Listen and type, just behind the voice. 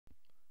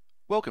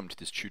Welcome to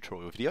this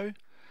tutorial video.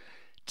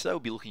 Today we'll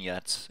be looking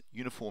at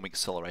uniform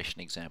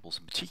acceleration examples,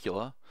 in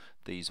particular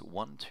these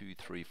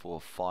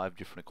 5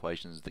 different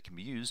equations that can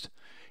be used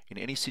in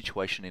any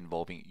situation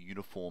involving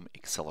uniform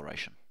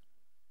acceleration.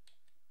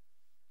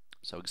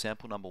 So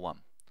example number 1.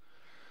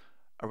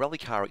 A rally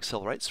car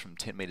accelerates from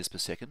 10 meters per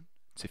second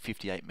to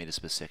 58 meters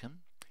per second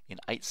in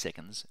 8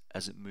 seconds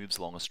as it moves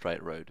along a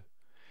straight road.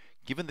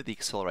 Given that the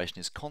acceleration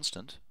is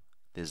constant,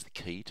 there's the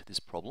key to this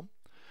problem.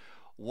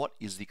 What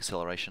is the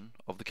acceleration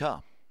of the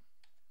car?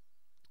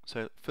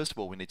 So first of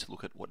all, we need to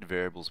look at what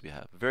variables we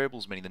have.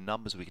 Variables meaning the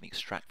numbers we can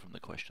extract from the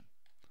question.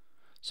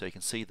 So you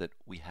can see that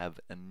we have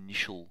an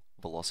initial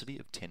velocity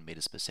of 10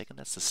 meters per second.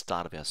 That's the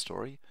start of our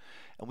story.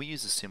 And we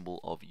use the symbol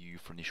of u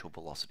for initial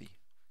velocity.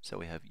 So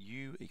we have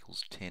u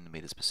equals 10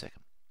 meters per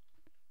second.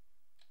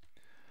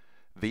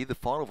 V, the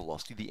final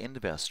velocity, the end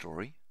of our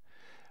story,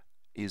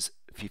 is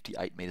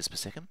 58 meters per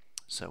second.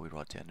 So we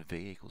write down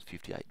v equals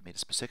 58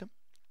 meters per second.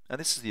 And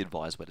this is the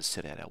advised way to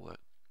set out our work.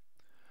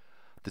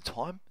 The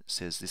time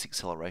says this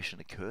acceleration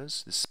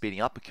occurs, this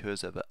speeding up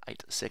occurs over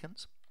 8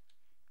 seconds.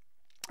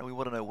 And we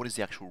want to know what is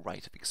the actual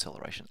rate of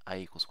acceleration, a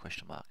equals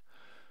question mark.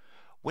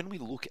 When we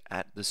look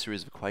at the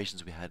series of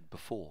equations we had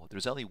before, there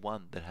is only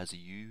one that has a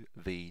u,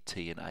 v,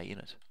 t and a in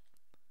it.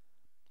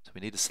 So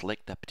we need to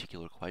select that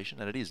particular equation,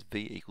 and it is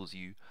v equals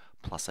u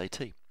plus at.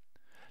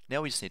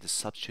 Now we just need to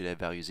substitute our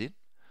values in.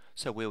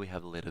 So where we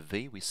have the letter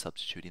v, we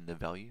substitute in the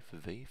value for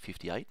v,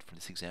 58 for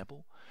this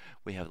example.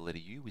 We have the letter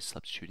u, we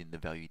substitute in the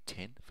value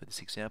 10 for this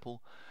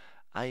example.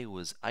 A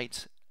was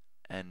 8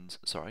 and,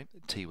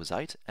 t was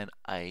 8 and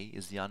a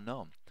is the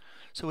unknown.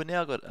 So we've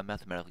now got a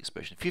mathematical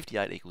expression,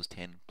 58 equals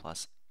 10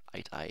 plus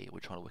 8a. We're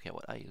trying to work out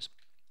what a is.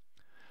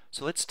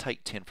 So let's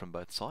take 10 from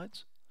both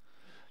sides.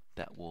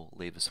 That will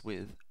leave us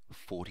with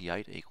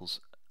 48 equals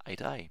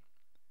 8a.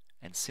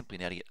 And simply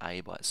now to get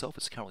a by itself,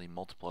 it's currently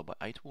multiplied by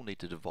 8, we'll need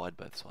to divide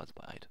both sides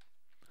by 8.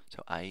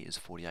 So a is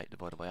 48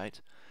 divided by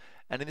 8.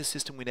 And in this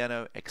system we now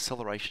know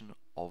acceleration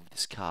of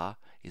this car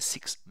is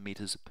 6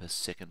 meters per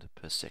second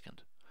per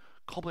second.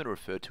 Commonly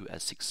referred to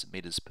as 6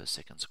 meters per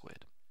second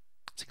squared.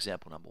 That's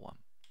example number 1.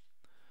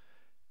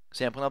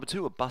 Example number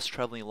 2, a bus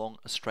traveling along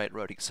a straight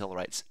road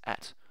accelerates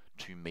at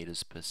 2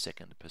 meters per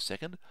second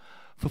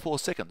for 4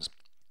 seconds,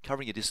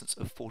 covering a distance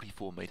of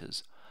 44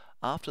 meters.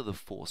 After the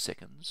 4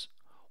 seconds,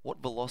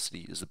 what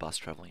velocity is the bus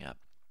traveling at?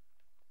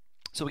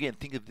 So again,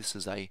 think of this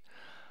as a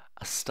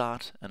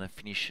start and a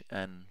finish,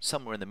 and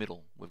somewhere in the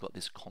middle we've got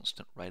this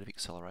constant rate of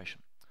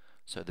acceleration.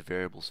 So the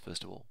variables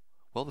first of all.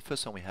 Well, the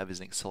first one we have is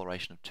an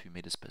acceleration of 2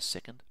 meters per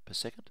second.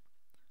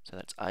 So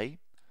that's a.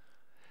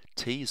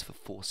 T is for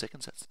 4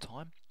 seconds, that's the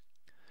time.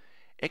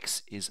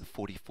 X is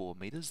 44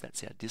 meters,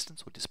 that's our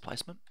distance or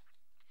displacement.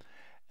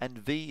 And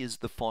v is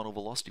the final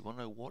velocity. We want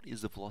to know what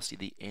is the velocity at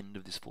the end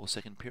of this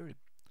 4-second period.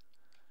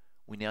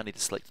 We now need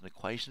to select an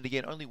equation. And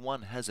again, only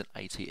one has an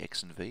at,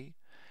 x and v,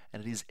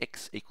 and it is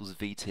x equals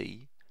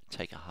vt,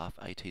 take a half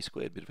at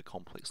squared, bit of a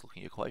complex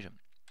looking equation.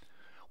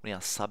 We now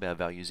sub our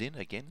values in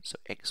again, so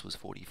x was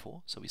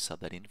 44, so we sub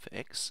that in for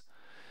x.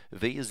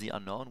 V is the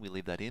unknown, we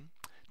leave that in.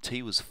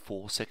 T was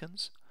 4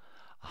 seconds.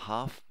 A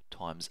half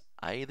times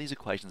a, these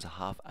equations are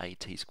half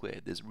at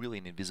squared. There's really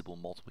an invisible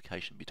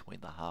multiplication between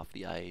the half,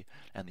 the a,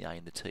 and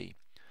the t.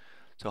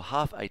 So a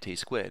half at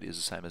squared is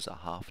the same as a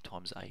half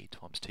times a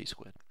times t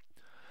squared.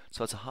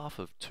 So it's a half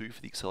of 2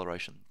 for the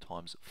acceleration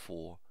times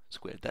 4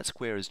 squared. That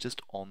square is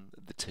just on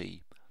the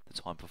t, the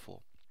time for 4.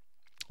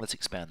 Let's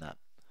expand that.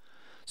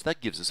 So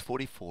that gives us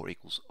 44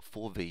 equals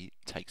 4v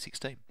take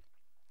 16.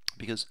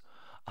 Because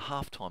a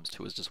half times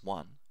 2 is just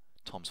 1,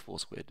 times 4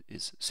 squared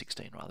is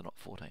 16 rather, not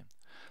 14.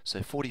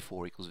 So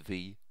 44 equals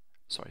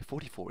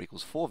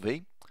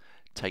 4v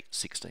take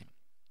 16.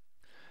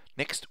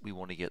 Next we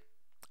want to get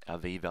our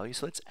v value,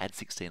 so let's add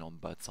 16 on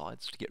both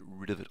sides to get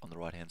rid of it on the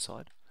right hand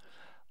side.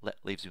 That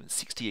leaves you with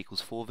 60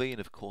 equals 4v, and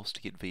of course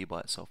to get v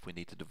by itself we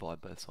need to divide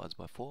both sides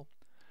by 4.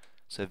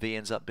 So v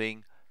ends up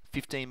being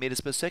 15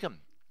 meters per second.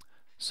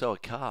 So a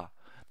car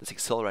that's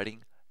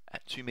accelerating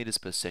at 2 meters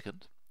per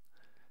second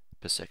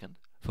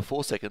for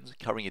 4 seconds,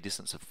 covering a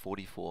distance of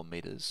 44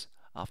 meters,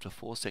 after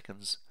 4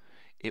 seconds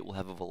it will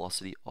have a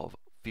velocity of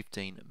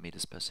 15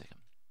 meters per second.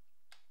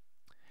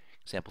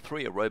 Example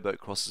 3, a rowboat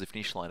crosses the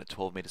finish line at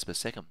 12 meters per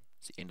second.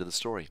 It's the end of the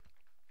story.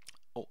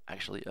 Or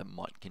actually it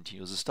might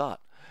continue as a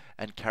start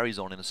and carries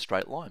on in a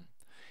straight line.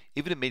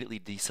 If it immediately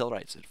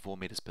decelerates at 4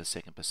 meters per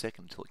second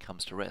until it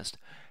comes to rest,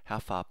 how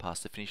far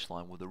past the finish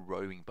line will the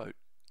rowing boat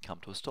come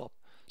to a stop?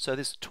 So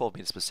this 12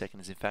 meters per second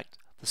is in fact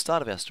the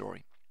start of our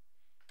story.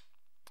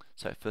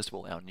 So first of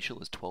all, our initial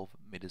is 12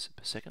 meters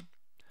per second.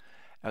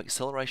 Our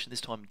acceleration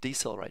this time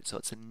decelerates, so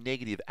it's a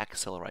negative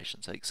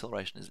acceleration. So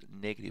acceleration is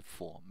negative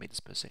 4 meters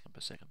per second.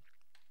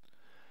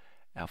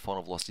 Our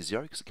final velocity is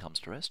 0 because it comes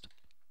to rest.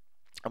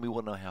 And we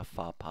want to know how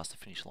far past the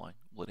finish line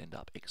will it end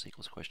up, x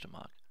equals question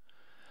mark.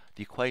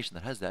 The equation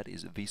that has that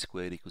is v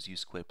squared equals u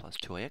squared plus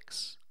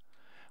 2ax.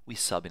 We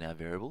sub in our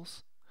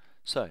variables,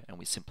 and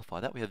we simplify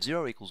that. We have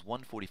 0 equals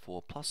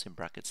 144 plus, in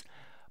brackets,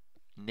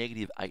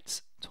 negative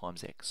 8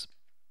 times x,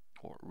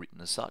 or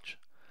written as such.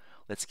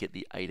 Let's get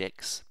the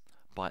 8x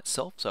by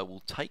itself, so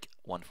we'll take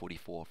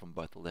 144 from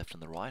both the left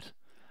and the right,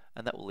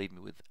 and that will leave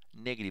me with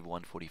negative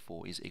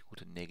 144 is equal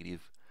to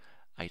negative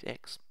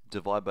 8x.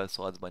 Divide both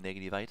sides by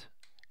negative 8,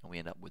 and we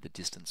end up with a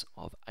distance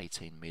of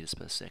 18 meters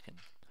per second.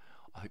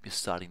 I hope you're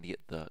starting to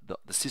get the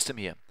system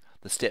here,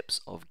 the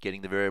steps of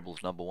getting the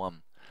variables, number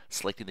 1,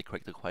 selecting the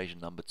correct equation,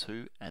 number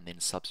 2, and then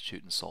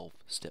substitute and solve,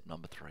 step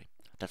number 3.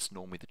 That's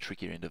normally the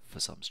trickier end of it for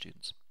some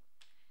students.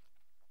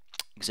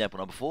 Example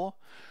number 4.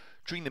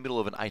 During the middle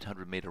of an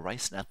 800 meter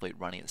race, an athlete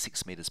running at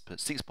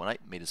 6.8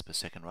 meters per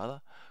second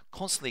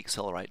constantly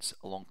accelerates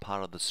along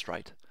part of the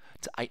straight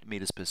to 8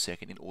 meters per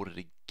second in order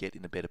to get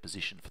in a better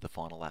position for the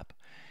final lap.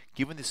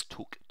 Given this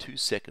took 2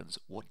 seconds,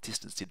 what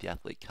distance did the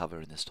athlete cover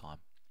in this time?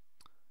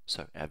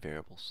 So our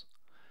variables.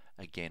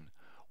 Again,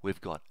 we've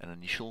got an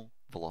initial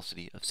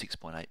velocity of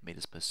 6.8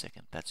 meters per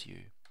second, that's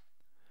u.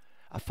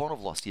 A final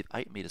velocity of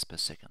 8 meters per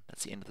second,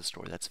 that's the end of the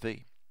story, that's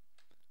v.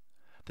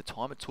 The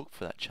time it took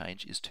for that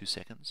change is 2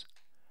 seconds.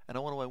 And I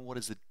want to know what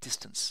is the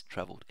distance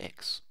travelled,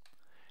 x.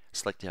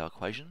 Select our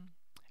equation,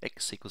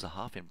 x equals a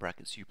half in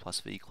brackets u plus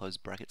v close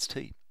brackets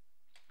t.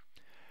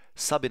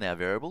 Sub in our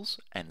variables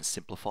and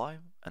simplify,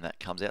 and that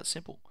comes out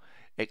simple.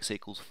 X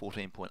equals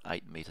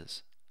 14.8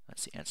 meters.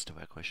 That's the answer to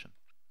our question.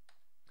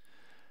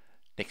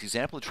 Next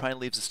example, the train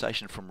leaves the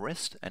station from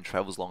rest and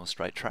travels along a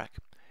straight track.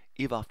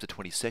 If after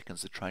 20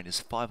 seconds the train is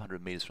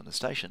 500 meters from the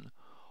station,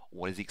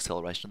 what is the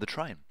acceleration of the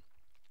train?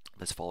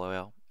 Let's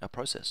follow our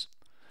process.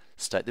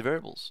 State the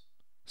variables.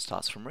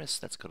 Starts from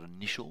rest, that's got an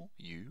initial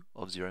u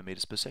of 0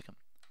 meters per second.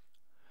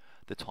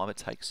 The time it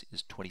takes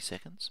is 20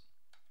 seconds.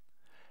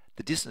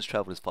 The distance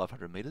travelled is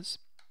 500 meters,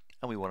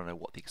 and we want to know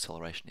what the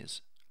acceleration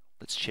is.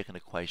 Let's check an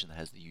equation that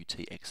has the ut,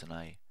 x and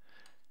a,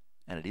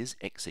 and it is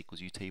x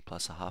equals ut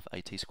plus a half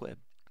at squared.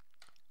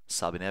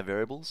 Sub in our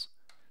variables,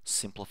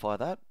 simplify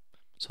that,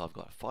 so I've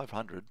got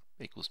 500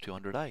 equals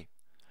 200a.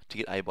 To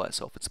get a by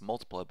itself, it's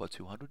multiplied by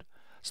 200,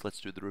 so let's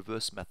do the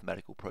reverse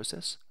mathematical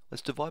process.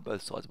 Let's divide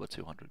both sides by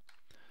 200.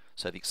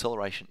 So the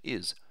acceleration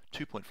is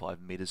 2.5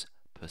 meters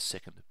per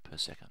second per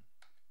second.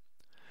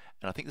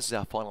 And I think this is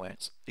our final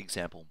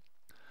example.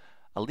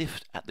 A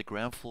lift at the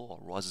ground floor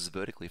rises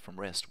vertically from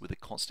rest with a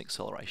constant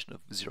acceleration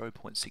of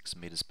 0.6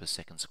 meters per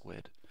second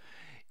squared.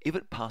 If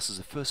it passes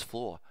the first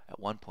floor at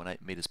 1.8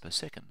 meters per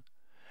second,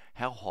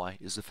 how high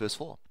is the first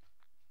floor?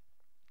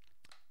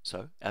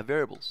 So our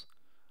variables.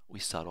 We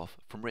start off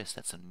from rest,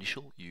 that's an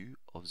initial u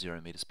of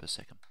 0 meters per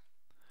second.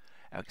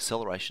 Our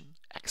acceleration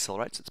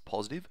accelerates, it's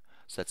positive,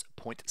 so that's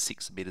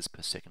 0.6 meters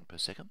per second per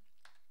second.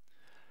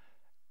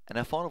 And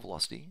our final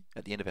velocity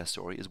at the end of our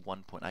story is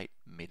 1.8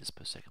 meters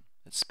per second.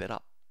 It's sped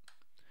up.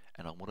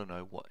 And I want to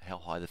know how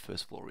high the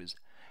first floor is.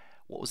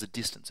 What was the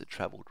distance it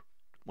travelled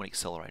when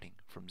accelerating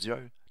from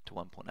 0 to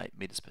 1.8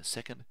 meters per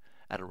second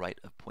at a rate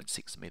of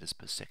 0.6 meters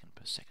per second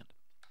per second.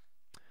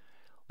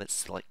 Let's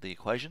select the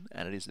equation,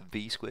 and it is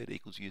v squared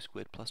equals u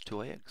squared plus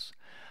 2ax.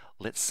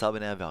 Let's sub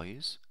in our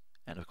values,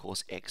 and of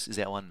course x is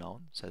our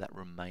unknown, so that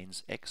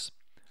remains x,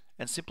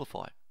 and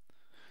simplify.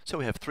 So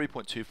we have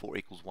 3.24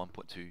 equals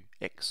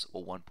 1.2x,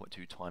 or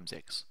 1.2 times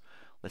x.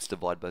 Let's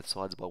divide both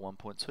sides by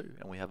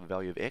 1.2, and we have a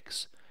value of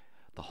x.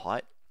 The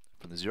height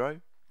from the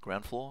 0,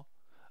 ground floor,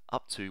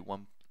 up to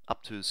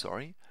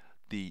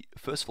the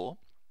first floor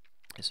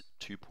is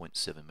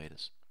 2.7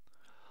 meters.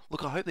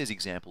 Look, I hope these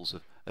examples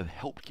have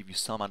helped give you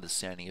some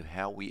understanding of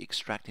how we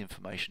extract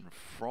information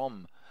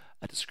from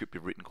a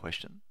descriptive written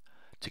question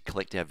to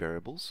collect our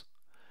variables.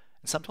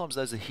 And sometimes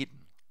those are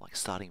hidden, like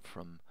starting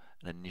from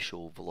an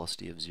initial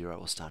velocity of 0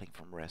 or starting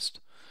from rest.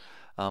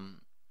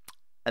 And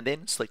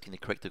then selecting the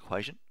correct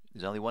equation.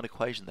 There's only one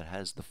equation that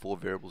has the 4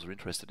 variables we're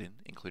interested in,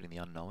 including the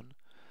unknown.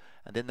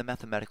 And then the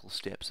mathematical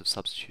steps of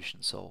substitution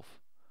and solve.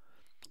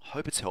 I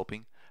hope it's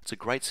helping. It's a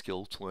great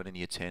skill to learn in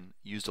Year 10,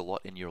 used a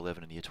lot in Year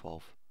 11 and Year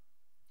 12.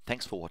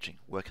 Thanks for watching.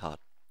 Work hard.